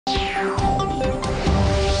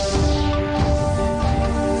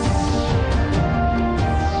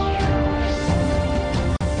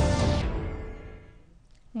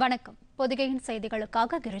வணக்கம். பொதிகையின்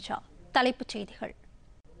செய்திகளுக்காக கிரிஜா. தலைப்புச் செய்திகள்.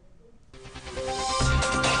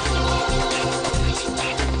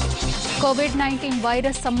 கோவிட்-19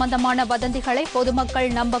 வைரஸ் சம்பந்தமான வதந்திகளை பொதுமக்கள்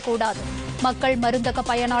நம்பக்கூடாது. மக்கள் மருந்தக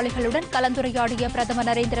பயனாளிகளுடன் கலந்துரையாடிய பிரதமர்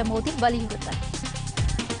நரேந்திர மோடி வலியுறுத்தல்.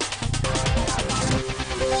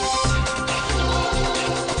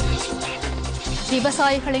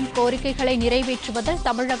 விவசாயிகளின் கோரிக்கைகளை நிறைவேற்றுவதில்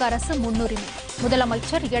தமிழக அரசு முன்னுரிமை.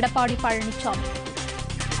 முதலமைச்சர் எடப்பாடி பழனிசாமி.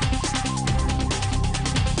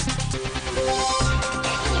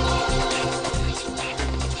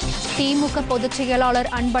 திமுக பொதுச் செயலாளர்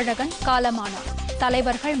அன்பழகன் காலமானார்.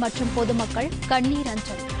 தலைவர்கள் மற்றும் பொதுமக்கள் கண்ணீர்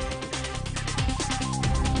அஞ்சலி.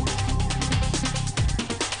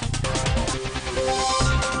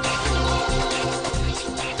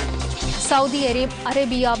 சவுதி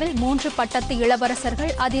அரேபியாவில் 3 பட்டத்து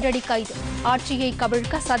இளவரசர்கள் அதிரடி கைது. ஆட்சியை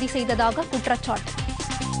கவிழ்க்க சதி செய்ததாக குற்றச்சாட்டு.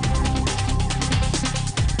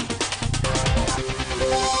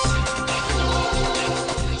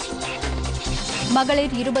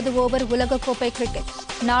 மகளிர் 20 ஓவர் உலகக்கோப்பை கிரிக்கெட்.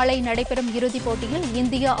 நாளை நடைபெறும் இறுதிப் போட்டியில்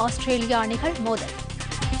இந்தியா ஆஸ்திரேலியா அணிகள் மோதல்.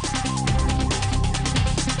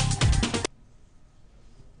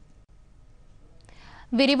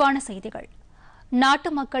 விரிவான செய்திகள். நாட்டு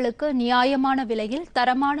மக்களுக்கு நியாயமான விலையில்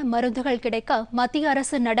தரமான மருந்துகள் கிடைக்க மத்திய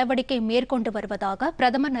அரசு நடவடிக்கை மேற்கொண்டு வருவதாக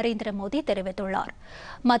பிரதமர் நரேந்திர மோடி தெரிவித்துள்ளார்.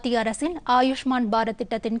 மத்திய அரசின் ஆயுஷ்மான் பாரத்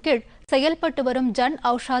திட்டத்தின் கீழ் செயல்பட்டு வரும் ஜன்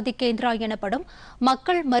ஔஷாதி கேந்திரா எனப்படும்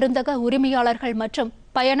மக்கள் மருந்தக உரிமையாளர்கள் மற்றும்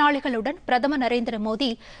பயனாளிகளுடன் பிரதமர் நரேந்திர மோடி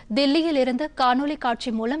தில்லியில் இருந்து காணொலி காட்சி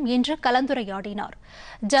மூலம் இன்று கலந்துரையாடினார்.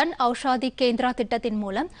 ஜன் ஔஷாதி கேந்திரா திட்டத்தின்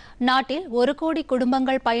மூலம் நாட்டில் 1 கோடி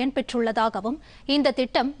குடும்பங்கள் பயன்பெற்றுள்ளதாகவும் இந்த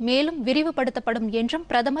திட்டம் மேலும் விரிவுபடுத்தப்படும் என்றும்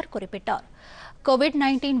பிரதமர் குறிப்பிட்டார்.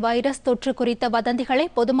 கோவிட்-19 வைரஸ் தொற்று குறித்த வதந்திகளை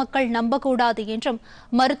பொதுமக்கள் நம்பக்கூடாது என்றும்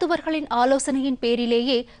மருத்துவர்களின் ஆலோசனையின்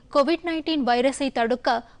பேரிலேயே கோவிட்-19 வைரஸை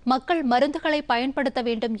தடுக்க மக்கள் மருந்துகளை பயன்படுத்த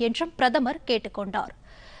வேண்டும் என்றும் பிரதமர் கேட்டுக் கொண்டார்.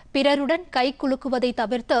 பிறருடன் கை குலுக்குவதை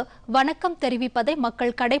தவிர்த்து வணக்கம் தெரிவிப்பதை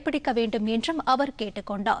மக்கள் கடைபிடிக்க வேண்டும் என்றும் அவர் கேட்டுக்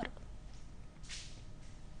கொண்டார்.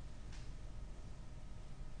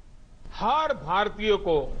 हर भारतीय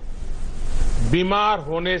को बीमार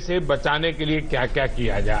होने से बचाने के लिए क्या-क्या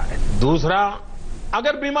किया जाए. दूसरा,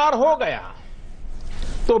 अगर बीमार हो गया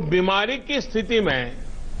तो बीमारी की स्थिति में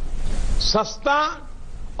सस्ता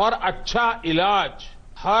और अच्छा इलाज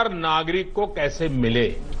हर नागरिक को कैसे मिले.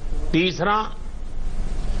 तीसरा,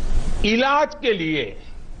 इलाज के लिए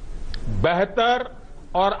बेहतर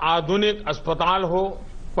और आधुनिक अस्पताल हो,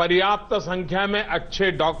 पर्याप्त संख्या में अच्छे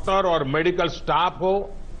डॉक्टर और मेडिकल स्टाफ हो,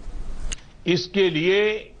 इसके लिए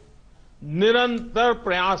निरंतर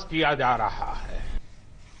प्रयास किया जा रहा है.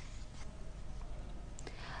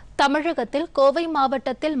 தமிழகத்தில் கோவை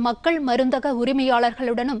மாவட்டத்தில் மக்கள் மருந்தக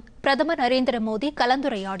உரிமையாளர்களுடனும் பிரதமர் நரேந்திர மோடி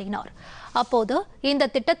கலந்துரையாடினார். அப்போது இந்த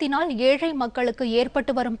திட்டத்தினால் ஏழை மக்களுக்கு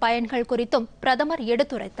ஏற்பட்டு வரும் பயன்கள் குறித்தும் பிரதமர்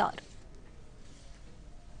எடுத்துரைத்தார்.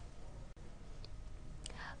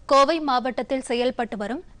 கோவை மாவட்டத்தில் செயல்பட்டு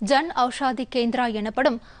வரும் ஜன் ஔஷாதி கேந்திரா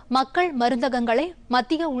எனப்படும் மக்கள் மருந்தகங்களை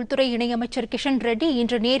மத்திய உள்துறை இணையமைச்சர் கிஷன் ரெட்டி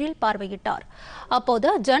இன்று நேரில் பார்வையிட்டார். அப்போது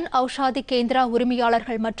ஜன் ஔஷாதி கேந்திரா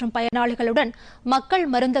உரிமையாளர்கள் மற்றும் பயனாளிகளுடன் மக்கள்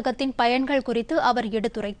மருந்தகத்தின் பயன்கள் குறித்து அவர்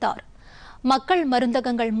எடுத்துரைத்தார். மக்கள்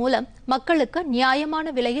மருந்தகங்கள் மூலம் மக்களுக்கு நியாயமான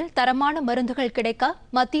விலையில் தரமான மருந்துகள் கிடைக்க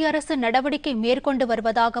மத்திய அரசு நடவடிக்கை மேற்கொண்டு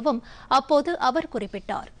வருவதாகவும் அப்போது அவர்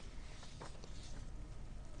குறிப்பிட்டார்.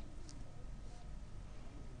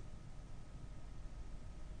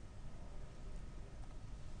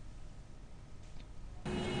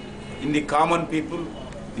 In the common people,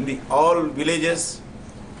 in the all villages,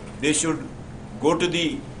 they should go to the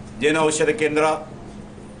Jan Aushadha Kendra.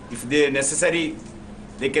 If they are necessary,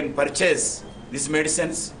 they can purchase these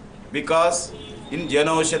medicines, because in Jan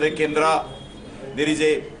Aushadha Kendra there is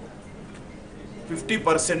a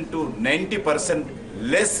 50% to 90%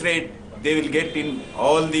 less rate they will get in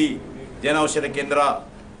all the Jan Aushadha Kendra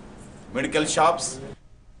medical shops.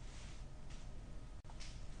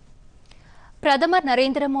 பிரதமர்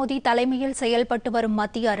நரேந்திர மோடி தலைமையில் செயல்பட்டு வரும்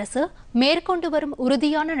மத்திய அரசு மேற்கொண்டு வரும்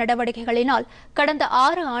உறுதியான நடவடிக்கைகளினால் கடந்த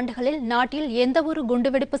 6 ஆண்டுகளில் நாட்டில் எந்தவொரு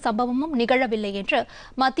குண்டுவெடிப்பு சம்பவமும் நிகழவில்லை என்று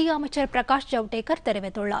மத்திய அமைச்சர் பிரகாஷ் ஜவடேகர்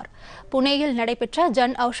தெரிவித்துள்ளார். புனேயில் நடைபெற்ற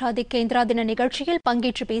ஜன் ஔஷாதி கேந்திரா தின நிகழ்ச்சியில்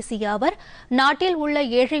பங்கேற்று பேசிய அவர், நாட்டில் உள்ள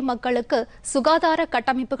ஏழை மக்களுக்கு சுகாதார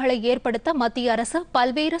கட்டமைப்புகளை ஏற்படுத்த மத்திய அரசு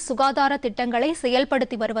பல்வேறு சுகாதார திட்டங்களை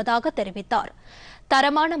செயல்படுத்தி வருவதாக தெரிவித்தார்.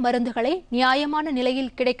 தரமான மருந்துகளை நியாயமான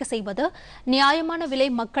நிலையில் கிடைக்க செய்வது, நியாயமான விலை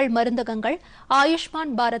மக்கள் மருந்தகங்கள்,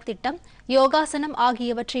 ஆயுஷ்மான் பாரத் திட்டம், யோகாசனம்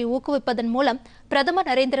ஆகியவற்றை ஊக்குவிப்பதன் மூலம் பிரதமர்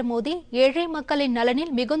நரேந்திர மோடி ஏழை மக்களின்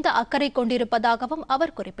நலனில் மிகுந்த அக்கறை கொண்டிருப்பதாகவும்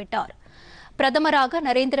அவர் குறிப்பிட்டார். பிரதமராக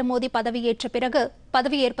நரேந்திர மோடி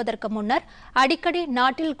பதவியேற்பதற்கு முன்னர் அடிக்கடி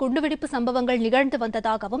நாட்டில் குண்டுவெடிப்பு சம்பவங்கள் நிகழ்ந்து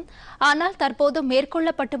வந்ததாகவும், ஆனால் தற்போது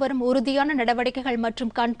மேற்கொள்ளப்பட்டு வரும் உறுதியான நடவடிக்கைகள்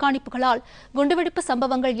மற்றும் கண்காணிப்புகளால் குண்டுவெடிப்பு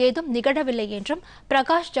சம்பவங்கள் ஏதும் நிகழவில்லை என்றும்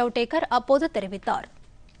பிரகாஷ் ஜவடேகர் அப்போது தெரிவித்தார்.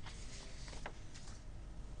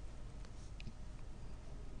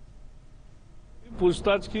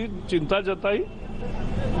 पूछताछ की चिंता जताई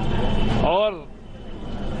और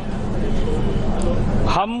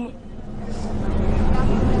हम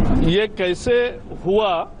ये कैसे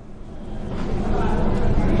हुआ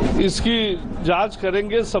इसकी जांच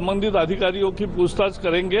करेंगे, संबंधित अधिकारियों की पूछताछ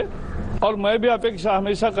करेंगे। और मैं भी अपेक्षा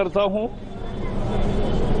हमेशा करता हूं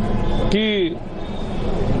कि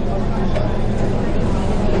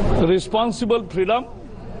रिस्पॉन्सिबल फ्रीडम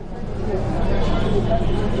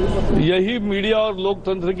यही मीडिया और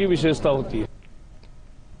लोकतंत्र की विशेषता होती है.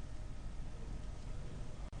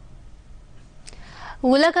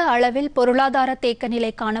 உலக அளவில் பொருளாதார தேக்க நிலை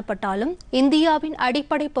காணப்பட்டாலும் இந்தியாவின்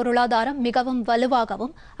அடிப்படை பொருளாதாரம் மிகவும்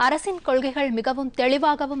வலுவாகவும் அரசின் கொள்கைகள் மிகவும்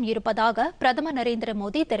தெளிவாகவும் இருப்பதாக பிரதமர் நரேந்திர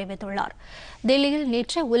மோடி தெரிவித்துள்ளார். தில்லியில்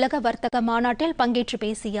நேற்று உலக வர்த்தக மாநாட்டில் பங்கேற்று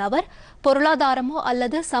பேசிய அவர், பொருளாதாரமோ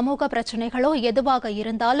அல்லது சமூக பிரச்சினைகளோ எதுவாக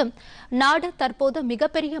இருந்தாலும் நாடு தற்போது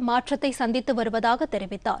மிகப்பெரிய மாற்றத்தை சந்தித்து வருவதாக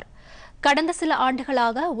தெரிவித்தார். கடந்த சில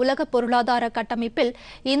ஆண்டுகளாக உலக பொருளாதார கட்டமைப்பில்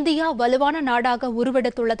இந்தியா வலுவான நாடாக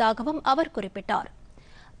உருவெடுத்துள்ளதாகவும் அவர் குறிப்பிட்டார்.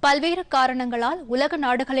 பல்வேறு காரணங்களால் உலக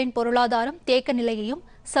நாடுகளின் பொருளாதாரம் தேக்க நிலையையும்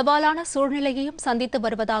சவாலான சூழ்நிலையையும் சந்தித்து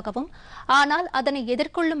வருவதாகவும், ஆனால் அதனை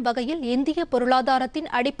எதிர்கொள்ளும் வகையில் இந்திய பொருளாதாரத்தின்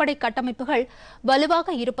அடிப்படை கட்டமைப்புகள்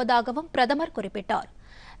வலுவாக இருப்பதாகவும் பிரதமர் குறிப்பிட்டார்.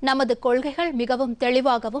 நமது கொள்கைகள் மிகவும்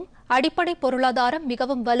தெளிவாகவும் அடிப்படை பொருளாதாரம்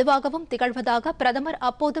மிகவும் வலுவாகவும் திகழ்வதாக பிரதமர்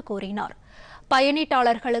அப்போது கூறினார்.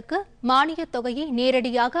 பயனீட்டாளர்களுக்கு மானியத் தொகையை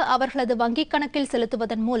நேரடியாக அவர்களது வங்கிக் கணக்கில்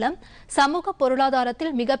செலுத்துவதன் மூலம் சமூக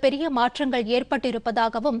பொருளாதாரத்தில் மிகப்பெரிய மாற்றங்கள்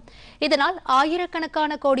ஏற்பட்டிருப்பதாகவும், இதனால்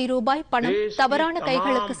ஆயிரக்கணக்கான கோடி ரூபாய் பணம் தவறான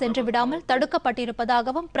கைகளுக்கு சென்று விடாமல்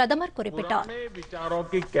தடுக்கப்பட்டிருப்பதாகவும் பிரதமர் குறிப்பிட்டார்.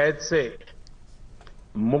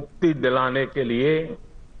 मुक्ति दिलाने के लिए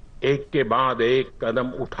एक के बाद एक कदम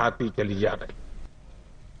उठाती चली जा रही.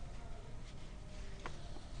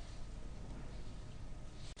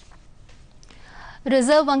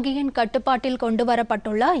 ரிசர்வ் வங்கியின் கட்டுப்பாட்டில்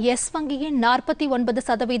கொண்டுவரப்பட்டுள்ள எஸ் வங்கியின்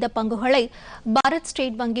 49% பங்குகளை பாரத்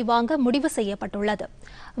ஸ்டேட் வங்கி வாங்க முடிவு செய்யப்பட்டுள்ளது.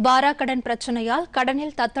 வாராக்கடன் பிரச்சினையால்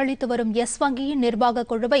கடனில் தத்தளித்து வரும் எஸ் வங்கியின் நிர்வாக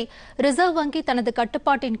குழுவை ரிசர்வ் வங்கி தனது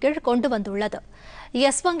கட்டுப்பாட்டின் கீழ் கொண்டு வந்துள்ளது.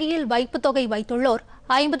 எஸ் வங்கியில் வைப்புத் தொகை வைத்துள்ளோர்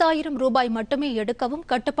 50,000 ரூபாய் மட்டுமே எடுக்கவும்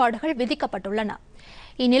கட்டுப்பாடுகள் விதிக்கப்பட்டுள்ளன.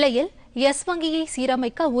 இந்நிலையில் எஸ் வங்கியை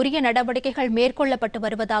சீரமைக்க உரிய நடவடிக்கைகள் மேற்கொள்ளப்பட்டு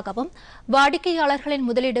வருவதாகவும், வாடிக்கையாளர்களின்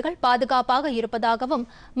முதலீடுகள் பாதுகாப்பாக இருப்பதாகவும்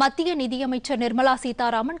மத்திய நிதியமைச்சர் நிர்மலா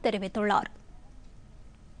சீதாராமன் தெரிவித்துள்ளார்.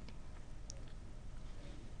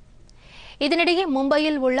 இதனிடையே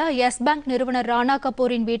மும்பையில் உள்ள எஸ் பேங்க் நிறுவனர் ராணா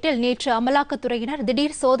கபூரின் வீட்டில் நேற்று அமலாக்கத்துறையினர்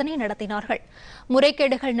திடீர் சோதனை நடத்தினார்கள்.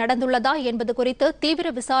 முறைகேடுகள் நடந்துள்ளதா என்பது குறித்து தீவிர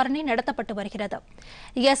விசாரணை நடத்தப்பட்டு வருகிறது.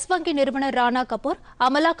 எஸ் வங்கி நிறுவனர் ராணா கபூர்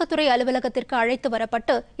அமலாக்கத்துறை அலுவலகத்திற்கு அழைத்து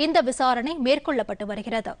வரப்பட்டு இந்த விசாரணை மேற்கொள்ளப்பட்டு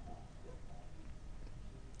வருகிறது.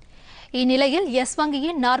 இந்நிலையில் எஸ்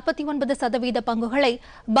வங்கியின் 49% பங்குகளை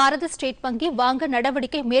பாரத ஸ்டேட் வங்கி வாங்க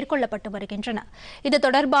நடவடிக்கை மேற்கொள்ளப்பட்டு வருகின்றன. இது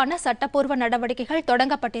தொடர்பான சட்டப்பூர்வ நடவடிக்கைகள்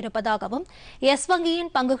தொடங்கப்பட்டிருப்பதாகவும், எஸ்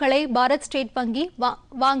வங்கியின் பங்குகளை பாரத் ஸ்டேட் வங்கி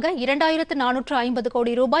வாங்க 2450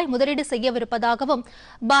 கோடி ரூபாய் முதலீடு செய்யவிருப்பதாகவும்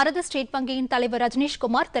பாரத ஸ்டேட் வங்கியின் தலைவர்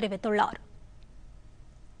ரஜ்னீஷ்குமார் தெரிவித்துள்ளார்.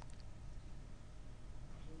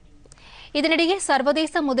 இதனிடையே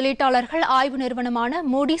சர்வதேச முதலீட்டாளர்கள் ஆய்வு நிறுவனமான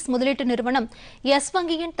மூடிஸ் முதலீட்டு நிறுவனம் எஸ்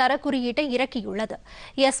வங்கியின் தர குறியீட்டை இறக்கியுள்ளது.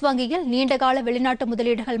 எஸ் வங்கியில் நீண்டகால வெளிநாட்டு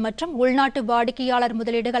முதலீடுகள் மற்றும் உள்நாட்டு வாடிக்கையாளர்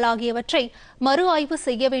முதலீடுகள் ஆகியவற்றை மறு ஆய்வு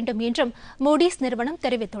செய்ய வேண்டும் என்றும் மூடிஸ் நிறுவனம்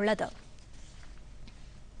தெரிவித்துள்ளது.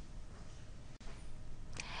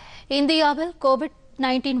 இந்தியாவில்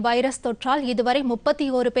கோவிட்-19 வைரஸ் தொற்றால் இதுவரை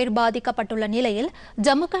 31 பேர் பாதிக்கப்பட்டுள்ள நிலையில்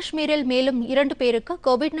ஜம்மு காஷ்மீரில் மேலும் 2 பேருக்கு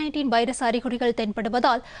கோவிட்-19 வைரஸ் அறிகுறிகள்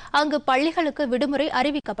தென்படுவதால் அங்கு பள்ளிகளுக்கு விடுமுறை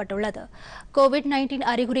அறிவிக்கப்பட்டுள்ளது. கோவிட்-19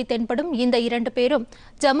 அறிகுறி தென்படும் இந்த 2 பேரும்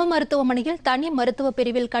ஜம்மு மருத்துவமனையில் தனி மருத்துவ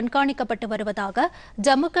பிரிவில் கண்காணிக்கப்பட்டு வருவதாக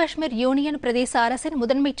ஜம்மு காஷ்மீர் யூனியன் பிரதேச அரசின்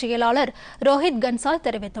முதன்மைச் செயலாளர் ரோஹித் கன்சால்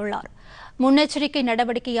தெரிவித்துள்ளார். முன்னெச்சரிக்கை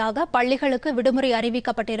நடவடிக்கையாக பள்ளிகளுக்கு விடுமுறை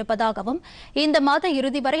அறிவிக்கப்பட்டிருப்பதாகவும், இந்த மாத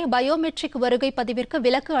இறுதி வரை பயோமெட்ரிக் வருகை பதிவிற்கு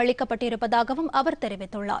விலக்கு அளிக்கப்பட்டிருப்பதாகவும் அவர்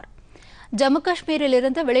தெரிவித்துள்ளார். ஜம்மு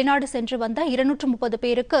காஷ்மீரிலிருந்து வெளிநாடு சென்று வந்த 230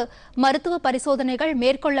 பேருக்கு மருத்துவ பரிசோதனைகள்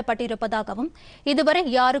மேற்கொள்ளப்பட்டிருப்பதாகவும், இதுவரை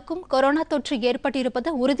யாருக்கும் கொரோனா தொற்று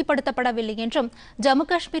ஏற்பட்டிருப்பது உறுதிப்படுத்தப்படவில்லை என்றும் ஜம்மு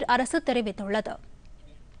காஷ்மீர் அரசு தெரிவித்துள்ளது.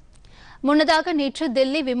 முன்னதாக நேற்று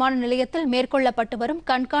தில்லி விமான நிலையத்தில் மேற்கொள்ளப்பட்டு வரும்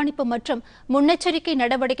கண்காணிப்பு மற்றும் முன்னெச்சரிக்கை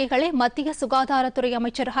நடவடிக்கைகளை மத்திய சுகாதாரத்துறை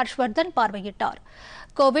அமைச்சர் ஹர்ஷ்வர்தன் பார்வையிட்டார்.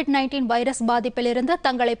 கோவிட்-19 வைரஸ் பாதிப்பிலிருந்து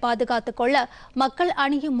தங்களை பாதுகாத்துக் கொள்ள மக்கள்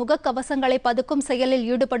அணியும் முகக்கவசங்களை பதுக்கும் செயலில்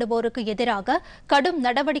ஈடுபடுவோருக்கு எதிராக கடும்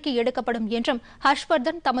நடவடிக்கை எடுக்கப்படும் என்றும்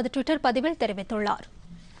ஹர்ஷ்வர்தன் தமது டுவிட்டர் பதிவில் தெரிவித்துள்ளார்.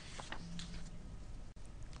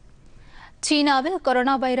 சீனாவில்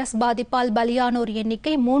கொரோனா வைரஸ் பாதிப்பால் பலியானோர்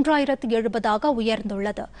எண்ணிக்கை 3070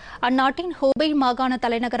 உயர்ந்துள்ளது. அந்நாட்டின் ஹூபை மாகாண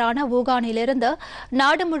தலைநகரான வூகானிலிருந்து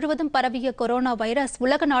நாடு முழுவதும் பரவிய கொரோனா வைரஸ்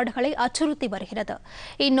உலக நாடுகளை அச்சுறுத்தி வருகிறது.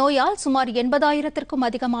 இந்நோயால் சுமார் 80,000க்கும்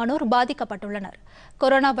அதிகமானோர் பாதிக்கப்பட்டுள்ளனர்.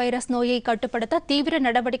 கொரோனா வைரஸ் நோயை கட்டுப்படுத்த தீவிர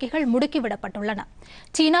நடவடிக்கைகள் முடுக்கிவிடப்பட்டுள்ளன.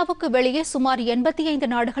 சீனாவுக்கு வெளியே சுமார்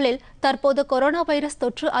 85 நாடுகளில் தற்போது கொரோனா வைரஸ்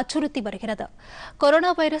தொற்று அச்சுறுத்தி வருகிறது.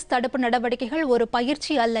 கொரோனா வைரஸ் தடுப்பு நடவடிக்கைகள் ஒரு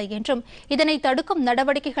பயிற்சி அல்ல என்றும் இதனை தடுக்கும்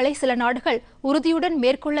நடவடிக்கைகளை சில நாடுகள் உறுதியுடன்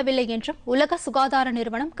மேற்கொள்ளவில்லை என்றும் உலக சுகாதார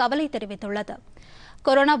நிறுவனம் கவலை தெரிவித்துள்ளது.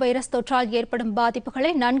 கொரோனா வைரஸ் தொற்றால் ஏற்படும்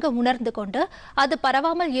பாதிப்புகளை நன்கு உணர்ந்து கொண்டு அது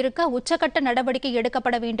பரவாமல் இருக்க உச்சக்கட்ட நடவடிக்கை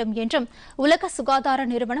எடுக்கப்பட வேண்டும் என்றும் உலக சுகாதார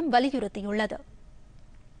நிறுவனம் வலியுறுத்தியுள்ளது.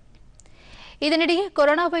 இதனிடையே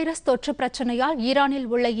கொரோனா வைரஸ் தொற்று பிரச்சினையால் ஈரானில்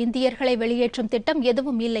உள்ள இந்தியர்களை வெளியேற்றும் திட்டம்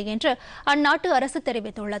எதுவும் இல்லை என்று அந்நாட்டு அரசு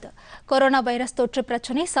தெரிவித்துள்ளது. கொரோனா வைரஸ் தொற்று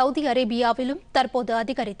பிரச்சினை சவுதி அரேபியாவிலும் தற்போது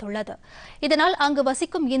அதிகரித்துள்ளது. இதனால் அங்கு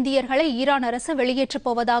வசிக்கும் இந்தியர்களை ஈரான் அரசு வெளியேற்றப்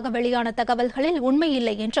போவதாக வெளியான தகவல்களில்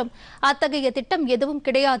உண்மையில்லை என்றும் அத்தகைய திட்டம் எதுவும்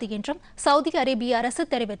கிடையாது என்றும் சவுதி அரேபிய அரசு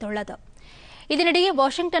தெரிவித்துள்ளது. இதனிடையே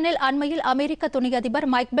வாஷிங்டனில் அண்மையில் அமெரிக்க துணை அதிபர்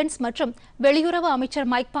மைக் பென்ஸ் மற்றும் வெளியுறவு அமைச்சர்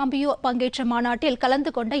மைக் பாம்பியோ பங்கேற்ற மாநாட்டில்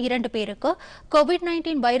கலந்து கொண்ட 2 பேருக்கு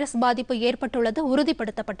கோவிட்-19 வைரஸ் பாதிப்பு ஏற்பட்டுள்ளது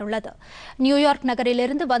உறுதிப்படுத்தப்பட்டுள்ளது. நியூயார்க்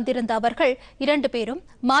நகரிலிருந்து வந்திருந்த அவர்கள் 2 பேரும்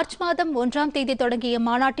மார்ச் மாதம் 1ஆம் தேதி தொடங்கிய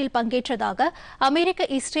மாநாட்டில் பங்கேற்றதாக அமெரிக்க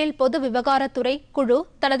இஸ்ரேல் பொது விவகாரத்துறை குழு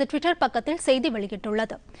தனது டுவிட்டர் பக்கத்தில் செய்தி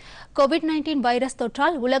வெளியிட்டுள்ளது. கோவிட்-19 வைரஸ்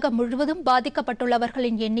தொற்றால் உலகம் முழுவதும்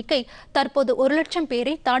பாதிக்கப்பட்டுள்ளவர்களின் எண்ணிக்கை தற்போது 1 லட்சம்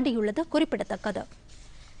பேரை தாண்டியுள்ளது குறிப்பிடத்தக்கது.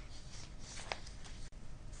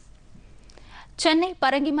 சென்னை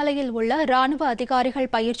பரங்கிமலையில் உள்ள ராணுவ அதிகாரிகள்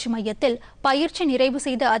பயிற்சி மையத்தில் பயிற்சி நிறைவு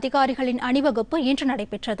செய்த அதிகாரிகளின் அணிவகுப்பு இன்று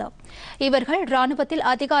நடைபெற்றது. இவர்கள் ராணுவத்தில்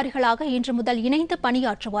அதிகாரிகளாக இன்று முதல் இணைந்து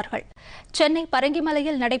பணியாற்றுவார்கள். சென்னை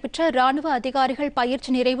பரங்கிமலையில் நடைபெற்ற ராணுவ அதிகாரிகள்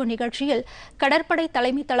பயிற்சி நிறைவு நிகழ்ச்சியில் கடற்படை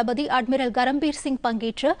தலைமை தளபதி அட்மிரல் கரம்பீர் சிங்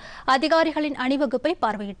பங்கேற்று அதிகாரிகளின் அணிவகுப்பை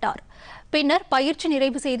பார்வையிட்டார். பின்னர் பயிற்சி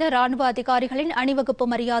நிறைவு செய்த ராணுவ அதிகாரிகளின் அணிவகுப்பு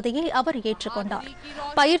மரியாதையை அவர் ஏற்றுக்கொண்டார்.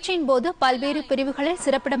 பயிற்சியின் போது பல்வேறு பிரிவுகளில்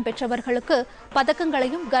சிறப்பிடம் பெற்றவர்களுக்கு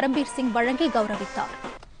பதக்கங்களையும் கரம்பீர் சிங் வழங்கி கௌரவித்தார்.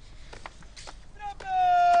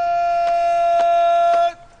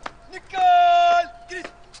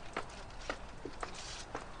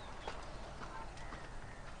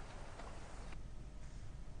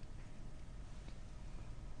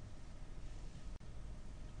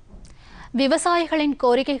 விவசாயிகளின்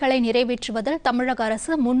கோரிக்கைகளை நிறைவேற்றுவதில் தமிழக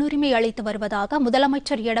அரசு முன்னுரிமை அளித்து வருவதாக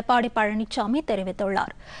முதலமைச்சர் எடப்பாடி பழனிசாமி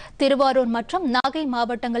தெரிவித்துள்ளார். திருவாரூர் மற்றும் நாகை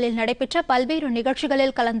மாவட்டங்களில் நடைபெற்ற பல்வேறு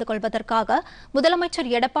நிகழ்ச்சிகளில் கலந்து கொள்வதற்காக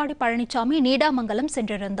முதலமைச்சர் எடப்பாடி பழனிசாமி நீடாமங்கலம்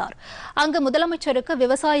சென்றிருந்தார். அங்கு முதலமைச்சருக்கு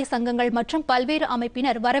விவசாய சங்கங்கள் மற்றும் பல்வேறு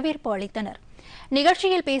அமைப்பினர் வரவேற்பு அளித்தனர்.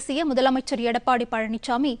 நிகழ்ச்சியில் பேசிய முதலமைச்சர் எடப்பாடி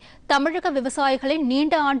பழனிசாமி தமிழக விவசாயிகளின்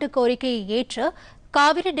நீண்ட ஆண்டு கோரிக்கையை ஏற்று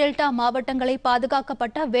காவிரி டெல்டா மாவட்டங்களை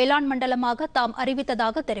பாதுகாக்கப்பட்ட வேளாண் மண்டலமாக தாம்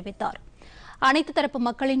அறிவித்ததாக தெரிவித்தார். அனைத்து தரப்பு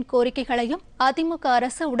மக்களின் கோரிக்கைகளையும் அதிமுக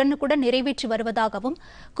அரசு உடனுக்குடன் நிறைவேற்றி வருவதாகவும்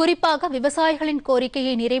குறிப்பாக விவசாயிகளின்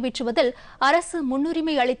கோரிக்கையை நிறைவேற்றுவதில் அரசு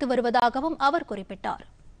முன்னுரிமை அளித்து வருவதாகவும் அவர் குறிப்பிட்டார்.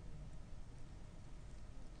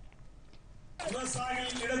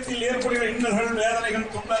 விவசாயிகளின் இடத்தில் ஏற்படுகிற இன்னல்கள், வேதனைகள்,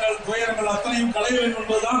 துன்பங்கள், துயரங்கள் அத்தனையும் களைய வேண்டும்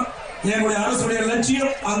என்பதுதான் எங்களுடைய அரசுடைய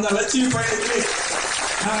லட்சியம். அந்த லட்சிய பயணத்தில்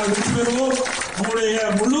நாங்கள் வெற்றி பெறுவோம். நம்முடைய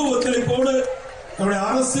முழு ஒத்துழைப்போடு நம்முடைய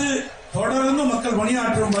அரசு தொடர்ந்து மக்கள்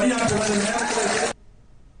பணியாற்றும் நேரத்தில்.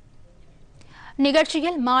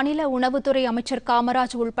 நிகழ்ச்சியில் மாநில உணவுத்துறை அமைச்சர்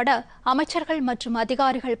காமராஜ் உள்பட அமைச்சர்கள் மற்றும்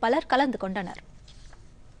அதிகாரிகள் பலர் கலந்து கொண்டனர்.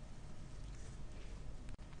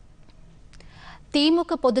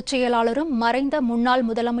 திமுக பொதுச் செயலாளரும் மறைந்த முன்னாள்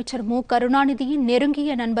முதலமைச்சர் மு கருணாநிதியின்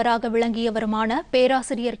நெருங்கிய நண்பராக விளங்கியவருமான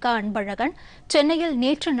பேராசிரியர் க அன்பழகன் சென்னையில்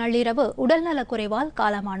நேற்று நள்ளிரவு உடல்நலக்குறைவால்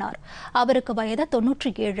காலமானார். அவருக்கு வயது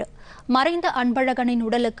 97. மறைந்த அன்பழகனின்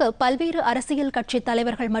உடலுக்கு பல்வேறு அரசியல் கட்சித்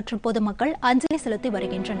தலைவர்கள் மற்றும் பொதுமக்கள் அஞ்சலி செலுத்தி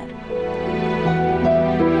வருகின்றனர்.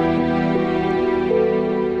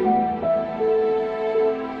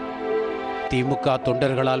 திமுக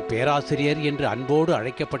தொண்டர்களால் பேராசிரியர் என்று அன்போடு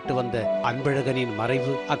அழைக்கப்பட்டு வந்த அன்பழகனின்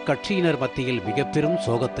மறைவு அக்கட்சியினர் மத்தியில் மிக பெரும்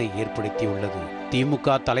சோகத்தை ஏற்படுத்தியுள்ளது.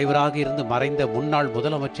 திமுக தலைவராக இருந்து மறைந்த முன்னாள்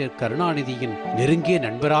முதலமைச்சர் கருணாநிதியின் நெருங்கிய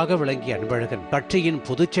நண்பராக விளங்கிய அன்பழகன் கட்சியின்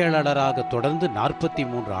பொதுச் செயலாளராக தொடர்ந்து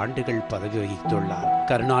 43 ஆண்டுகள் பதவி வகித்துள்ளார்.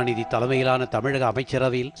 கருணாநிதி தலைமையிலான தமிழக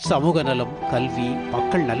அமைச்சரவையில் சமூக நலம், கல்வி,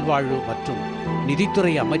 மக்கள் நல்வாழ்வு மற்றும்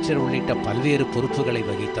நிதித்துறை அமைச்சர் உள்ளிட்ட பல்வேறு பொறுப்புகளை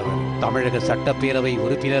வகித்தவர். தமிழக சட்டப்பேரவை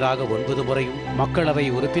உறுப்பினராக 9 முறையும் மக்களவை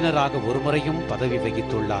உறுப்பினராக 1 முறையும் பதவி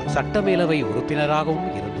வகித்துள்ளார். சட்டமேலவை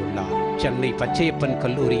உறுப்பினராகவும் இருந்துள்ளார். சென்னை பச்சையப்பன்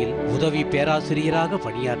கல்லூரியில் உதவி பேராசிரியராக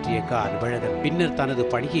பணியாற்றிய அன்பழகன் பின்னர் தனது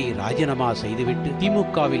பணியை ராஜினாமா செய்துவிட்டு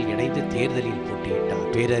திமுகவில் இணைந்து தேர்தலில் போட்டியிட்டார்.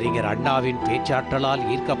 பேரறிஞர் அண்ணாவின் பேச்சாற்றலால்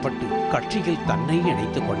ஈர்க்கப்பட்டு கட்சியில் தன்னை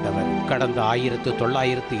இணைத்துக் கொண்டவர். கடந்த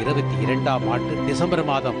 1922ஆம் ஆண்டு டிசம்பர்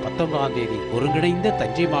மாதம் 19ஆம் தேதி ஒருங்கிணைந்த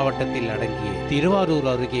தஞ்சை மாவட்டத்தில் அடங்கிய திருவாரூர்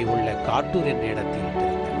அருகே உள்ள காட்டூர் என்ற இடத்தில்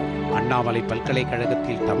அண்ணாமலை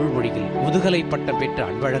பல்கலைக்கழகத்தில் தமிழ் மொழியில் முதுகலை பட்டம் பெற்ற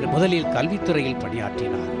அன்பழகன் முதலில் கல்வித்துறையில்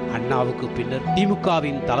பணியாற்றினார். அண்ணாவுக்கு பின்னர்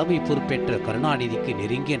திமுகவின் தலைமை பொறுப்பேற்ற கருணாநிதிக்கு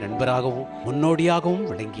நெருங்கிய நண்பராகவும் முன்னோடியாகவும்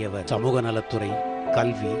விளங்கியவர். சமூக நலத்துறை,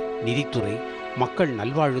 கல்வி, நிதித்துறை, மக்கள்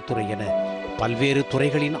நல்வாழ்வுத்துறை என பல்வேறு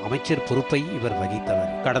துறைகளின் அமைச்சர் பொறுப்பை இவர்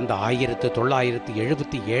வகித்தவர். கடந்த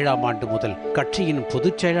 1977ஆம் ஆண்டு முதல் கட்சியின்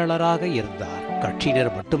பொதுச் செயலாளராக இருந்தார்.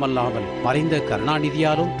 கட்சியினர் மட்டுமல்லாமல் மறைந்த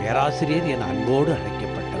கருணாநிதியாலும் பேராசிரியர் என அன்போடு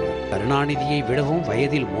அழைக்கப்பட்டார். கருணாநிதியை விடவும்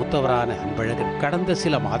வயதில் மூத்தவரான அன்பழகன் கடந்த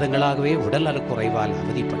சில மாதங்களாகவே உடல்நலக்குறைவால்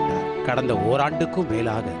அவதிப்பட்டார். கடந்த ஓராண்டுக்கும்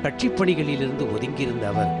மேலாக கட்சிப் பணிகளிலிருந்து ஒதுங்கியிருந்த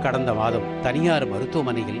அவர் கடந்த மாதம் தனியார்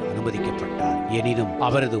மருத்துவமனையில் அனுமதிக்கப்பட்டார். எனினும்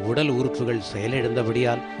அவரது உடல் உறுப்புகள்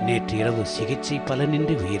செயலிழந்தபடியால் நேற்று இரவு சிகிச்சை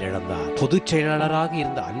பலனின்றி உயிரிழந்தார். பொதுச் செயலாளராக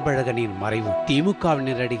இருந்த அன்பழகனின் மறைவு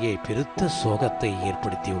திமுகவினரிடையே பெருத்த சோகத்தை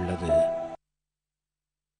ஏற்படுத்தியுள்ளது.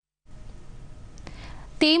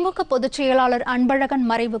 திமுக பொதுச் செயலாளர் அன்பழகன்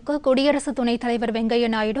மறைவுக்கு குடியரசு துணைத் தலைவர் வெங்கையா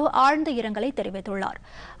நாயுடு ஆழ்ந்த இரங்கலை தெரிவித்துள்ளார்.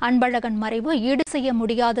 அன்பழகன் மறைவு ஈடு செய்ய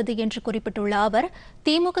முடியாதது என்று குறிப்பிட்டுள்ள அவர்,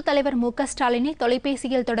 திமுக தலைவர் மு.க.ஸ்டாலினை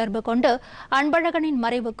தொலைபேசியில் தொடர்பு கொண்டு அன்பழகனின்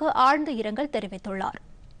மறைவுக்கு ஆழ்ந்த இரங்கல் தெரிவித்துள்ளார்.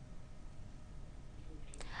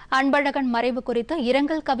 அன்பழகன் மறைவு குறித்து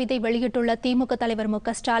இரங்கல் கவிதை வெளியிட்டுள்ள திமுக தலைவர்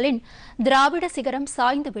மு.க.ஸ்டாலின், திராவிட சிகரம்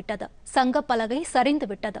சாய்ந்து விட்டது, சங்க பலகை சரிந்து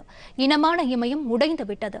விட்டது, இனமான இமயம் உடைந்து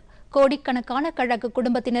விட்டது, கோடிக்கணக்கான கழக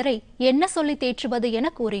குடும்பத்தினரை என்ன சொல்லி தேற்றுவது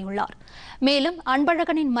என கூறியுள்ளார். மேலும்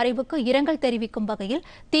அன்பழகனின் மறைவுக்கு இரங்கல் தெரிவிக்கும் வகையில்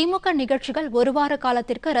திமுக நிகழ்ச்சிகள் 1 வார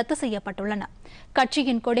காலத்திற்கு ரத்து செய்யப்பட்டுள்ளன.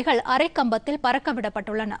 கட்சியின் கொடிகள் அரைக்கம்பத்தில்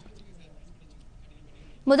பறக்கவிடப்பட்டுள்ளன.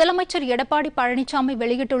 முதலமைச்சர் எடப்பாடி பழனிசாமி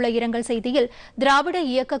வெளியிட்டுள்ள இரங்கல் செய்தியில், திராவிட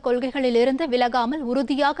இயக்க கொள்கைகளிலிருந்து விலகாமல்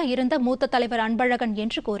உறுதியாக இருந்த மூத்த தலைவர் அன்பழகன்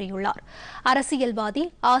என்று கூறியுள்ளார். அரசியல்வாதி,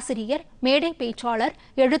 ஆசிரியர், மேடை பேச்சாளர்,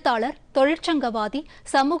 எழுத்தாளர், தொழிற்சங்கவாதி,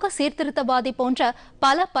 சமூக சீர்திருத்தவாதி போன்ற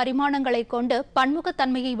பல பரிமாணங்களை கொண்டு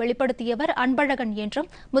பன்முகத்தன்மையை வெளிப்படுத்தியவர் அன்பழகன்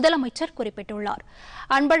என்றும் முதலமைச்சர் குறிப்பிட்டுள்ளார்.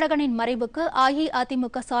 அன்பழகனின் மறைவுக்கு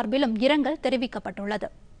அஇஅதிமுக சார்பிலும் இரங்கல் தெரிவிக்கப்பட்டுள்ளது.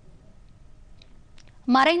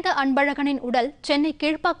 மறைந்த அன்பழகனின் உடல் சென்னை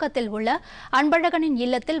கீழ்ப்பாக்கத்தில் உள்ள அன்பழகனின்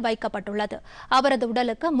இல்லத்தில் வைக்கப்பட்டுள்ளது. அவரது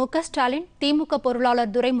உடலுக்கு மு.க.ஸ்டாலின், திமுக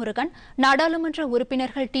பொருளாளர் துரைமுருகன், நாடாளுமன்ற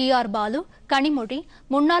உறுப்பினர்கள் டி.ஆர். பாலு, கனிமொழி,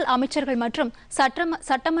 முன்னாள் அமைச்சர்கள் மற்றும்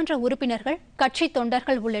சட்டமன்ற உறுப்பினர்கள், கட்சி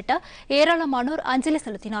தொண்டர்கள் உள்ளிட்ட ஏராளமானோர் அஞ்சலி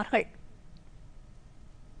செலுத்தினார்கள்.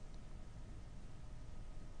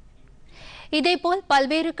 இதேபோல்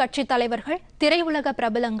பல்வேறு கட்சித் தலைவர்கள், திரையுலக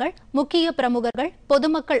பிரபலங்கள், முக்கிய பிரமுகர்கள்,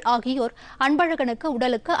 பொதுமக்கள் ஆகியோர் அன்பழகனுக்கு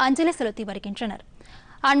உடலுக்கு அஞ்சலி செலுத்தி வருகின்றனர்.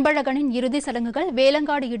 அன்பழகனின் இறுதி சடங்குகள்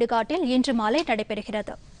வேலங்காடு இடுகாட்டில் இன்று மாலை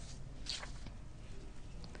நடைபெறுகிறது.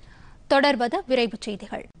 தொடர்வது விரைவுச்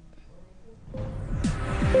செய்திகள்.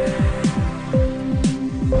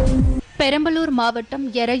 பெரம்பலூர் மாவட்டம்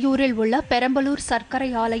எரையூரில் உள்ள பெரம்பலூர் சர்க்கரை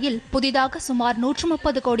ஆலையில் புதிதாக சுமார்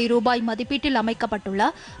 130 கோடி ரூபாய் மதிப்பீட்டில் அமைக்கப்பட்டுள்ள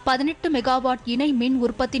 18 மெகாவாட் இணை மின்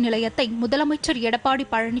உற்பத்தி நிலையத்தை முதலமைச்சர் எடப்பாடி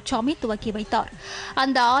பழனிசாமி துவக்கி வைத்தார்.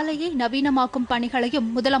 அந்த ஆலையை நவீனமாக்கும்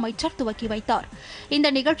பணிகளையும் முதலமைச்சர் துவக்கி வைத்தார்.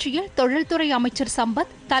 இந்த நிகழ்ச்சியில் தொழில்துறை அமைச்சர்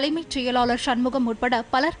சம்பத், தலைமைச் செயலாளர் சண்முகம் உட்பட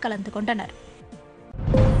பலர் கலந்து கொண்டனர்.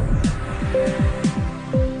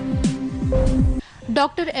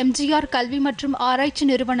 டாக்டர் எம்ஜிஆர் கல்வி மற்றும் ஆராய்ச்சி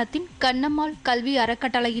நிறுவனத்தின் கண்ணம்மாள் கல்வி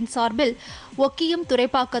அறக்கட்டளையின் சார்பில் ஒக்கியம்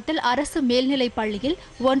துறைப்பாக்கத்தில் அரசு மேல்நிலைப் பள்ளியில்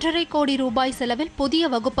 1.5 கோடி ரூபாய் செலவில் புதிய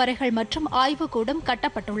வகுப்பறைகள் மற்றும் ஆய்வுக்கூடம்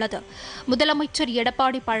கட்டப்பட்டுள்ளது. முதலமைச்சர்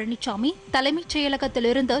எடப்பாடி பழனிசாமி தலைமைச்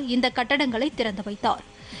செயலகத்திலிருந்து இந்த கட்டடங்களை திறந்து வைத்தார்.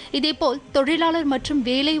 இதேபோல் தொழிலாளர் மற்றும்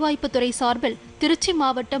வேலைவாய்ப்பு துறை சார்பில் திருச்சி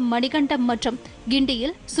மாவட்டம் மணிகண்டம் மற்றும்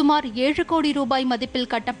கிண்டியில் சுமார் 7 கோடி ரூபாய் மதிப்பில்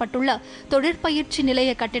கட்டப்பட்டுள்ள தொழிற்பயிற்சி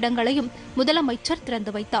நிலைய கட்டிடங்களையும் முதலமைச்சர்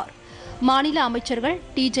திறந்து வைத்தார். மாநில அமைச்சர்கள்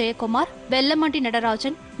டி. ஜெயக்குமார், வெல்லமண்டி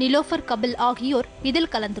நடராஜன், நிலோஃபர் கபில் ஆகியோர்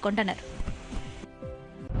இதில் கலந்து கொண்டனர்.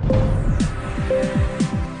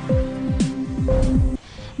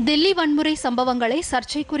 தில்லி வன்முறை சம்பவங்களை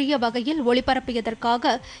சர்ச்சைக்குரிய வகையில்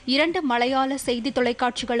ஒளிபரப்பியதற்காக 2 மலையாள செய்தி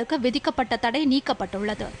தொலைக்காட்சிகளுக்கு விதிக்கப்பட்ட தடை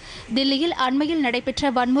நீக்கப்பட்டுள்ளது. தில்லியில் அண்மையில்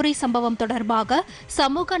நடைபெற்ற வன்முறை சம்பவம் தொடர்பாக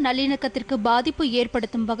சமூக நல்லிணக்கத்திற்கு பாதிப்பு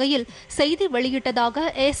ஏற்படுத்தும் வகையில் செய்தி வெளியிட்டதாக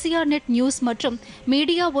ஏசியா நெட் நியூஸ் மற்றும்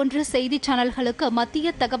மீடியா ஒன்று செய்தி சேனல்களுக்கு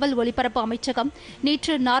மத்திய தகவல் ஒலிபரப்பு அமைச்சகம்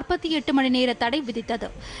நேற்று 48 மணி நேர தடை விதித்தது.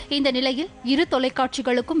 இந்த நிலையில் 2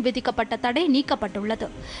 தொலைக்காட்சிகளுக்கும் விதிக்கப்பட்ட தடை நீக்கப்பட்டுள்ளது.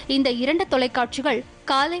 இந்த 2 தொலைக்காட்சிகள்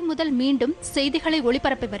காலை முதல் மீண்டும் செய்திகளை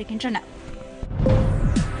ஒளிபரப்பி வருகின்றன.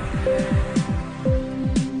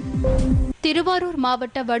 திருவாரூர்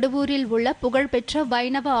மாவட்ட வடுவூரில் உள்ள புகழ்பெற்ற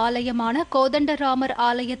வைணவ ஆலயமான கோதண்டராமர்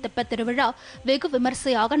ஆலய தெப்பத் திருவிழா வெகு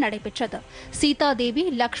விமர்சையாக நடைபெற்றது. சீதாதேவி,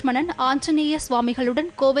 லக்ஷ்மணன், ஆஞ்சநேய சுவாமிகளுடன்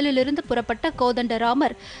கோவிலிலிருந்து புறப்பட்ட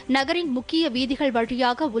கோதண்டராமர் நகரின் முக்கிய வீதிகள்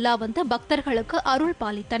வழியாக உலா வந்து பக்தர்களுக்கு அருள்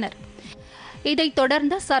பாலித்தனர். இதைத்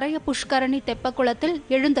தொடர்ந்து சரய புஷ்கரணி தெப்பக்குளத்தில்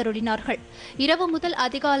எழுந்தருளினார்கள். இரவு முதல்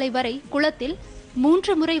அதிகாலை வரை குளத்தில்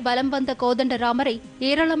 3 முறை வலம் வந்த கோதண்டராமரை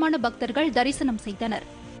ஏராளமான பக்தர்கள் தரிசனம் செய்தனர்.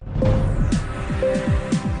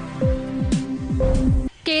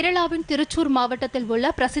 கேரளாவின் திருச்சூர் மாவட்டத்தில் உள்ள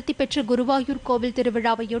பிரசித்தி பெற்ற குருவாயூர் கோவில்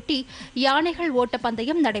திருவிழாவையொட்டி யானைகள் ஓட்ட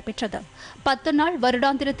பந்தயம் நடைபெற்றது. 10 நாள்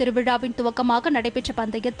வருடாந்திர திருவிழாவின் துவக்கமாக நடைபெற்ற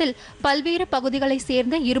பந்தயத்தில் பல்வேறு பகுதிகளைச்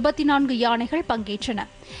சேர்ந்த 24 யானைகள் பங்கேற்றன.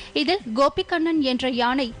 இதில் கோபிகண்ணன் என்ற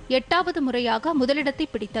யானை 8வது முறையாக முதலிடத்தை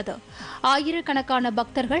பிடித்தது. ஆயிரக்கணக்கான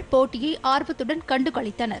பக்தர்கள் போட்டியை ஆர்வத்துடன்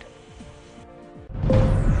கண்டுகளித்தனர்.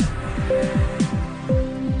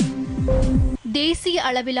 தேசிய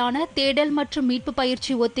அளவிலான தேடல் மற்றும் மீட்பு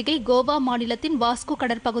பயிற்சி ஒத்திகை கோவா மாநிலத்தின் வாஸ்கோ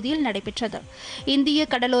கடற்பகுதியில் நடைபெற்றது. இந்திய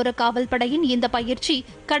கடலோர காவல்படையின் இந்த பயிற்சி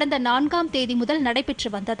கடந்த 4ஆம் தேதி முதல்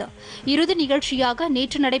நடைபெற்று வந்தது. இறுதி நிகழ்ச்சியாக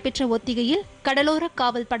நேற்று நடைபெற்ற ஒத்திகையில் கடலோர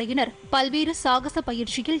காவல்படையினர் பல்வேறு சாகச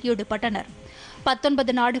பயிற்சியில் ஈடுபட்டனர்.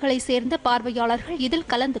 19 நாடுகளைச் சேர்ந்த பார்வையாளர்கள் இதில்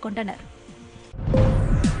கலந்து கொண்டனர்.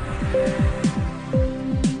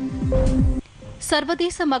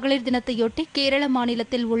 சர்வதேச மகளிர் தினத்தையொட்டி கேரள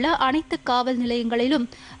மாநிலத்தில் உள்ள அனைத்து காவல் நிலையங்களிலும்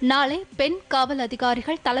நாளை பெண் காவல்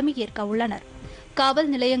அதிகாரிகள் தலைமையேற்க உள்ளனர். காவல்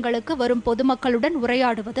நிலையங்களுக்கு வரும் பொதுமக்களுடன்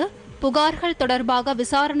உரையாடுவது, புகார்கள் தொடர்பாக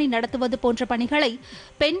விசாரணை நடத்துவது போன்ற பணிகளை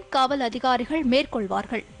பெண் காவல் அதிகாரிகள்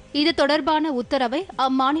மேற்கொள்வார்கள். இது தொடர்பான உத்தரவை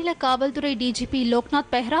அம்மாநில காவல்துறை டிஜிபி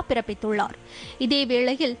லோக்நாத் பெஹ்ரா பிறப்பித்துள்ளார்.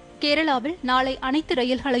 இதேவேளையில் கேரளாவில் நாளை அனைத்து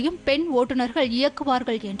ரயில்களையும் பெண் ஓட்டுநர்கள்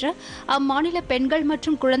இயக்குவார்கள் என்று அம்மாநில பெண்கள்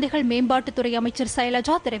மற்றும் குழந்தைகள் மேம்பாட்டுத்துறை அமைச்சர்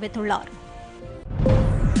சைலஜா தெரிவித்துள்ளார்.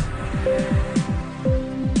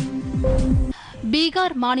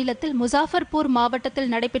 பீகார் மாநிலத்தில் முசாஃபர்பூர் மாவட்டத்தில்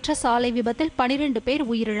நடைபெற்ற சாலை விபத்தில் 12 பேர்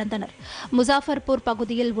உயிரிழந்தனர். முசாஃபர்பூர்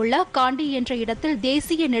பகுதியில் உள்ள காண்டி என்ற இடத்தில்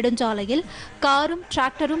தேசிய நெடுஞ்சாலையில் காரும்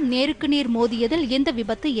டிராக்டரும் நேருக்கு நேர் மோதியதில் இந்த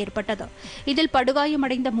விபத்து ஏற்பட்டது. இதில்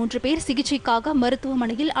படுகாயமடைந்த 3 பேர் சிகிச்சைக்காக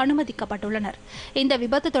மருத்துவமனையில் அனுமதிக்கப்பட்டுள்ளனர். இந்த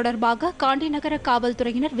விபத்து தொடர்பாக காண்டி நகர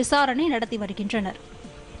காவல்துறையினர் விசாரணை நடத்தி வருகின்றனர்.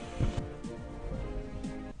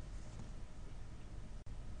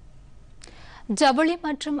 ஜவுளி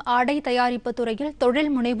மற்றும் ஆடை தயாரிப்பு துறையில்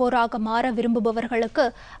தொழில் முனைவோராக மாற விரும்புபவர்களுக்கு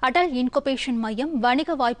அடல் இன்குபேஷன் மையம்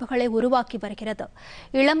வணிக வாய்ப்புகளை உருவாக்கி வருகிறது.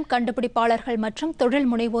 இளம் கண்டுபிடிப்பாளர்கள் மற்றும் தொழில்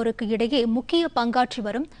முனைவோருக்கு இடையே முக்கிய பங்காற்றி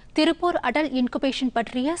வரும் திருப்பூர் அடல் இன்குபேஷன்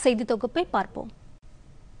பற்றிய செய்தி தொகுப்பை பார்ப்போம்.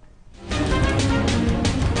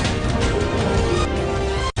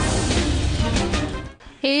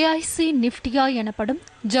 AIC நிஃப்டியா எனப்படும்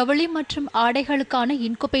ஜவுளி மற்றும் ஆடைகளுக்கான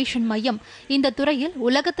இன்குபேஷன் மையம் இந்த துறையில்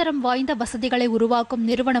உலகத்தரம் வாய்ந்த வசதிகளை உருவாக்கும்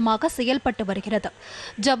நிறுவனமாக செயல்பட்டு வருகிறது.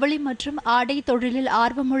 ஜவுளி மற்றும் ஆடை தொழிலில்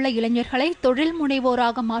ஆர்வமுள்ள இளைஞர்களை தொழில்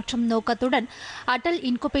முனைவோராக மாற்றும் நோக்கத்துடன் அடல்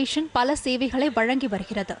இன்குபேஷன் பல சேவைகளை வழங்கி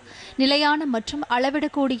வருகிறது. நிலையான மற்றும்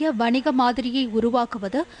அளவிடக்கூடிய வணிக மாதிரியை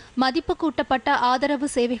உருவாக்குவது, மதிப்பு கூட்டப்பட்ட ஆதரவு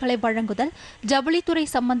சேவைகளை வழங்குதல், ஜவுளித்துறை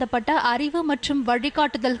சம்பந்தப்பட்ட அறிவு மற்றும்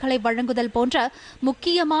வழிகாட்டுதல்களை வழங்குதல் போன்ற முக்கியமான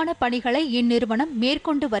பணிகளை இந்நிறுவனம் மேற்கொண்டு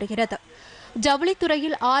வருகிறது.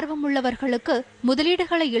 ஜவுளித்துறையில் ஆர்வமுள்ளவர்களுக்கு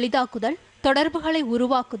முதலீடுகளை எளிதாக்குதல், தொடர்புகளை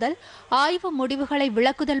உருவாக்குதல், ஆய்வு முடிவுகளை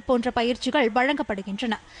விளக்குதல் போன்ற பயிற்சிகள்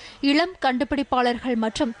வழங்கப்படுகின்றன. இளம் கண்டுபிடிப்பாளர்கள்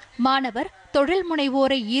மற்றும் மாணவர் தொழில்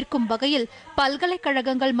முனைவோரை ஈர்க்கும் வகையில்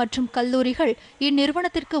பல்கலைக்கழகங்கள் மற்றும் கல்லூரிகள்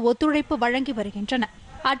இந்நிறுவனத்திற்கு ஒத்துழைப்பு வழங்கி வருகின்றன.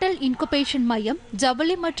 அடல் இன்குபேஷன் மையம்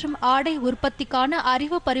ஜவுளி மற்றும் ஆடை உற்பத்திக்கான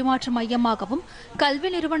அறிவு பரிமாற்ற மையமாகவும் கல்வி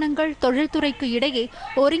நிறுவனங்கள் தொழில்துறைக்கு இடையே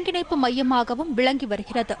ஒருங்கிணைப்பு மையமாகவும் விளங்கி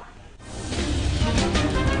வருகிறது.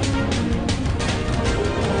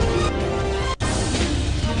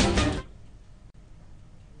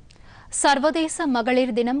 சர்வதேச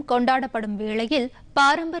மகளிர் தினம் கொண்டாடப்படும் வேளையில்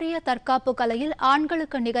பாரம்பரிய தற்காப்பு கலையில்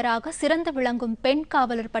ஆண்களுக்கு நிகராக சிறந்து விளங்கும் பெண்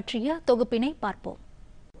காவலர் பற்றிய தொகுப்பினை பார்ப்போம்.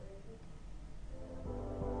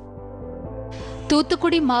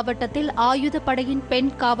 தூத்துக்குடி மாவட்டத்தில் ஆயுதப்படையின் பெண்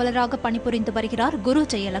காவலராக பணிபுரிந்து வருகிறார் குரு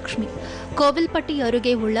ஜெயலட்சுமி. கோவில்பட்டி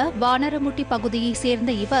அருகே உள்ள வானரமுட்டி பகுதியைச்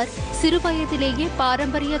சேர்ந்த இவர் சிறுவயதிலேயே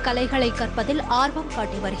பாரம்பரிய கலைகளை கற்பதில் ஆர்வம்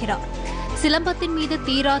காட்டி வருகிறார். சிலம்பத்தின் மீது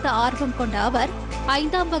தீராத ஆர்வம் கொண்ட அவர்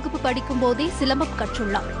 5ஆம் வகுப்பு படிக்கும் போதே சிலம்பம்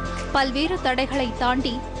கற்றுள்ளார். பல்வேறு தடைகளை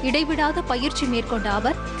தாண்டி இடைவிடாத பயிற்சி மேற்கொண்ட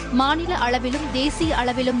அவர் மாநில அளவிலும் தேசிய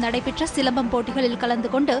அளவிலும் நடைபெற்ற சிலம்பம் போட்டிகளில் கலந்து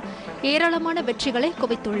கொண்டு ஏராளமான வெற்றிகளை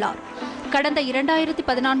குவித்துள்ளார். கடந்த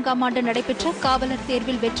 2014ஆம் ஆண்டு நடைபெற்ற காவலர்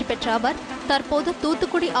தேர்வில் வெற்றி பெற்ற அவர் தற்போது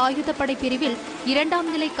தூத்துக்குடி ஆயுதப்படை பிரிவில்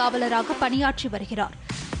 2ஆம் நிலை காவலராக பணியாற்றி வருகிறார்.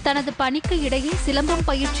 தனது பணிக்கு இடையே சிலம்பம்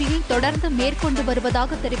பயிற்சியை தொடர்ந்து மேற்கொண்டு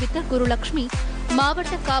வருவதாக தெரிவித்த குருலட்சுமி,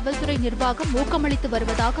 மாவட்ட காவல்துறை நிர்வாகம் ஊக்கமளித்து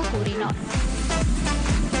வருவதாக கூறினார்.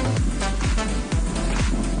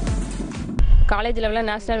 காலேஜ் லெவலில்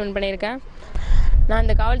நேஷனல் வின் பண்ணியிருக்கேன். நான்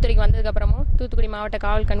இந்த காவல்துறைக்கு வந்ததுக்கப்புறமும் தூத்துக்குடி மாவட்ட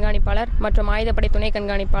காவல் கண்காணிப்பாளர் மற்றும் ஆயுதப்படை துணை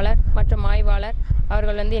கண்காணிப்பாளர் மற்றும் ஆய்வாளர்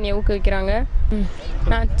அவர்கள் என்னை ஊக்குவிக்கிறாங்க.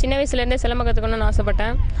 நான் சின்ன வயசுலேருந்தே சிலம்பம் கற்றுக்கணும்னு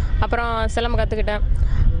ஆசைப்பட்டேன். அப்புறம் சிலம்பம் கற்றுக்கிட்டேன்.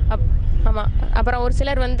 ஆமாம், அப்புறம் ஒரு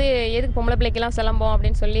சிலர் எதுக்கு பொம்பளை பிள்ளைக்கெல்லாம் சிலம்பம்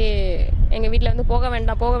அப்படின்னு சொல்லி எங்கள் வீட்டில் போக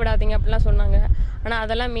வேண்டாம், போக விடாதீங்க அப்படிலாம் சொன்னாங்க. ஆனால்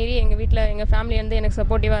அதெல்லாம் மீறி எங்கள் வீட்டில் எங்கள் ஃபேமிலி எனக்கு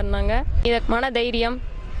சப்போர்ட்டிவாக இருந்தாங்க. இதை மன தைரியம்,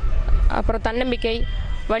 அப்புறம் தன்னம்பிக்கை,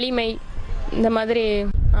 வலிமை, இந்த மாதிரி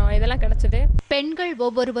இதெல்லாம் கிடைச்சது. பெண்கள்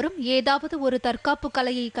ஒவ்வொருவரும் ஏதாவது ஒரு தற்காப்பு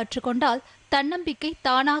கலையை கற்றுக்கொண்டால் தன்னம்பிக்கை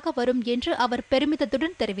தானாக வரும் என்று அவர்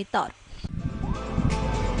பெருமிதத்துடன் தெரிவித்தார்.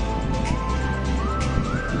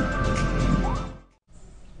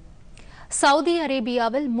 சவுதி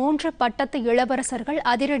அரேபியாவில் 3 பட்டத்து இளவரசர்கள்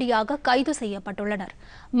அதிரடியாக கைது செய்யப்பட்டுள்ளனர்.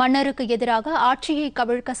 மன்னருக்கு எதிராக ஆட்சியை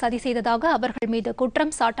கவிழ்க்க சதி செய்ததாக அவர்கள் மீது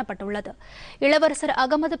குற்றம் சாட்டப்பட்டுள்ளது. இளவரசர்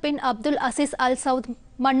அகமது பின் அப்துல் அசீஸ் அல் சவுத்,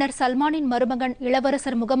 மன்னர் சல்மானின் மருமகன்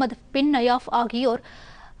இளவரசர் முகமது பின் நயாஃப்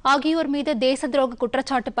ஆகியோர் மீது தேச துரோக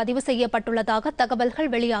குற்றச்சாட்டு பதிவு செய்யப்பட்டுள்ளதாக தகவல்கள்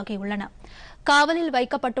வெளியாகியுள்ளன. காவலில்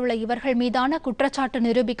வைக்கப்பட்டுள்ள இவர்கள் மீதான குற்றச்சாட்டு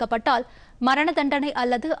நிரூபிக்கப்பட்டால் மரண தண்டனை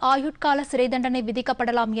அல்லது ஆயுட்கால சிறை தண்டனை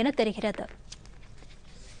விதிக்கப்படலாம் என தெரிகிறது.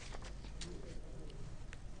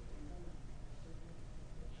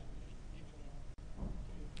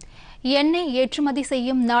 எண்ணெய் ஏற்றுமதி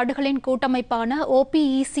செய்யும் நாடுகளின் கூட்டமைப்பான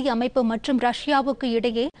OPEC அமைப்பு மற்றும் ரஷ்யாவுக்கு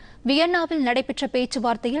இடையே வியன்னாவில் நடைபெற்ற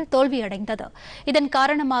பேச்சுவார்த்தையில் தோல்வியடைந்தது. இதன்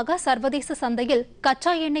காரணமாக சர்வதேச சந்தையில்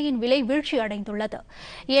கச்சா எண்ணெயின் விலை வீழ்ச்சியடைந்துள்ளது.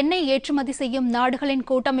 எண்ணெய் ஏற்றுமதி செய்யும் நாடுகளின்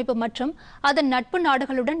கூட்டமைப்பு மற்றும் அதன் நட்பு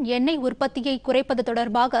நாடுகளுடன் எண்ணெய் உற்பத்தியை குறைப்பது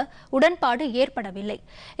தொடர்பாக உடன்பாடு ஏற்படவில்லை.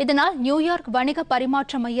 இதனால் நியூயார்க் வணிக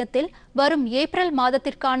பரிமாற்ற மையத்தில் வரும் ஏப்ரல்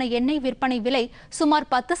மாதத்திற்கான எண்ணெய் விற்பனை விலை சுமார்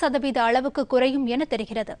 10% அளவுக்கு குறையும் என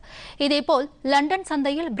தெரிகிறது. இதேபோல் லண்டன்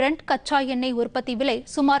சந்தையில் பிரெண்ட் கச்சா எண்ணெய் உற்பத்தி விலை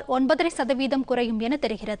சுமார் 9.5% குறையும் என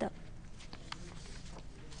தெரிகிறது.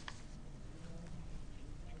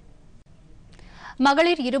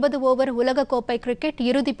 மகளிர் 20 ஓவர் உலகக்கோப்பை கிரிக்கெட்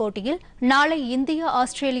இறுதிப் போட்டியில் நாளை இந்தியா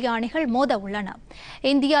ஆஸ்திரேலியா அணிகள் மோத உள்ளன.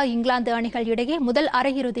 இந்தியா இங்கிலாந்து அணிகள் இடையே முதல்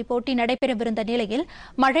அரையிறுதிப் போட்டி நடைபெறவிருந்த நிலையில்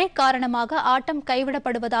மழை காரணமாக ஆட்டம்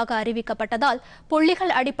கைவிடப்படுவதாக அறிவிக்கப்பட்டதால்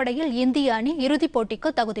புள்ளிகள் அடிப்படையில் இந்திய அணி இறுதிப்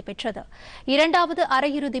போட்டிக்கு தகுதி பெற்றது. 2வது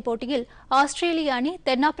அரையிறுதிப் போட்டியில் ஆஸ்திரேலிய அணி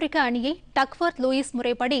தென்னாப்பிரிக்க அணியை டக்வர்த் லூயிஸ்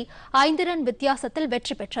முறைப்படி 5 ரன் வித்தியாசத்தில்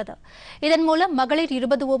வெற்றி பெற்றது. இதன் மூலம் மகளிர்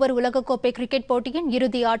 20 ஓவர் உலகக்கோப்பை கிரிக்கெட் போட்டியின்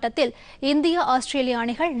இறுதி ஆட்டத்தில் இந்தியா ஆஸ்திரேலிய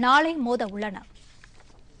அணிகள் நாளை மோத உள்ளன.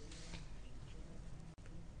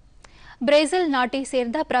 பிரேசில் நாட்டை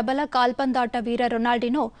சேர்ந்த பிரபல கால்பந்தாட்ட வீரர்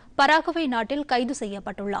ரொனால்டினோ பராகுவே நாட்டில் கைது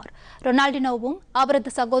செய்யப்பட்டுள்ளார். ரொனால்டினோவும்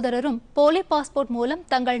அவரது சகோதரரும் போலி பாஸ்போர்ட் மூலம்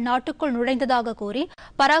தங்கள் நாட்டுக்குள் நுழைந்ததாக கூறி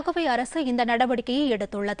பராகுவே அரசு இந்த நடவடிக்கையை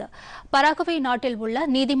எடுத்துள்ளது. பராகுவே நாட்டில் உள்ள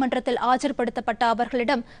நீதிமன்றத்தில் ஆஜர்படுத்தப்பட்ட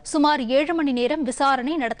அவர்களிடம் சுமார் 7 மணி நேரம்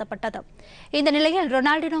விசாரணை நடத்தப்பட்டது. இந்த நிலையில்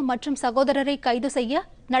ரொனால்டினோ மற்றும் சகோதரரை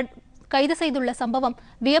கைது செய்துள்ள சம்பவம்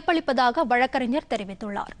வியப்பளிப்பதாக வழக்கறிஞர்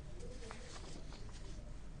தெரிவித்துள்ளார்.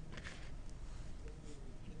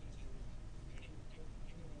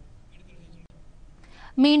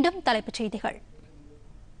 மீண்டும் தலைப்புச் செய்திகள்.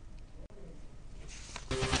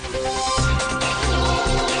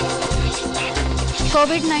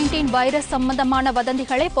 கோவிட்-19 வைரஸ் சம்பந்தமான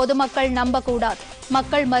வதந்திகளை பொதுமக்கள் நம்பக்கூடாது.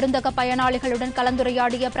 மக்கள் மருந்தக பயனாளிகளுடன்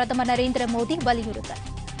கலந்துரையாடிய பிரதமர் நரேந்திர மோடி வலியுறுத்தல்.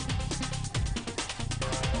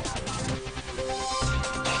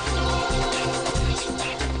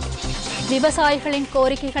 விவசாயிகளின்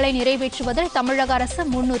கோரிக்கைகளை நிறைவேற்றுவதில் தமிழக அரசு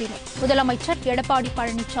முன்னுரிமை. முதலமைச்சர் எடப்பாடி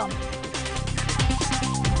பழனிசாமி.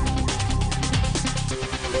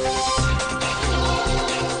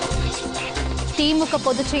 திமுக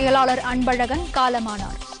பொதுச் செயலாளர் அன்பழகன்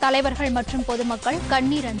காலமானார். தலைவர்கள் மற்றும் பொதுமக்கள்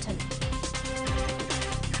கண்ணீர் அஞ்சலி.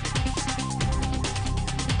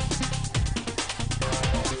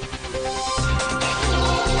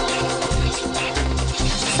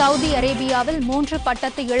 சவுதி அரேபியாவில் 3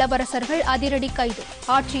 பட்டத்து இளவரசர்கள் அதிரடி கைது.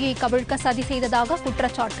 ஆட்சியை கவிழ்க்க சதி செய்ததாக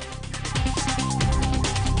குற்றச்சாட்டு.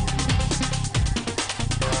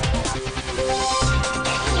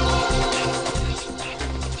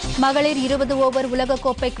 மகளிர் 20 ஓவர்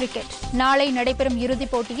உலகக்கோப்பை கிரிக்கெட் நாளை நடைபெறும்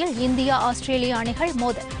இறுதிப் போட்டியில் இந்தியா ஆஸ்திரேலியா அணிகள்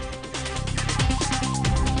மோதல்.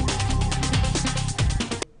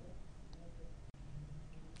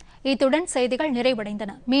 இத்துடன் செய்திகள்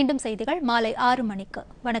நிறைவடைந்தன. மீண்டும் செய்திகள் மாலை 6 மணிக்கு.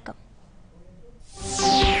 வணக்கம்.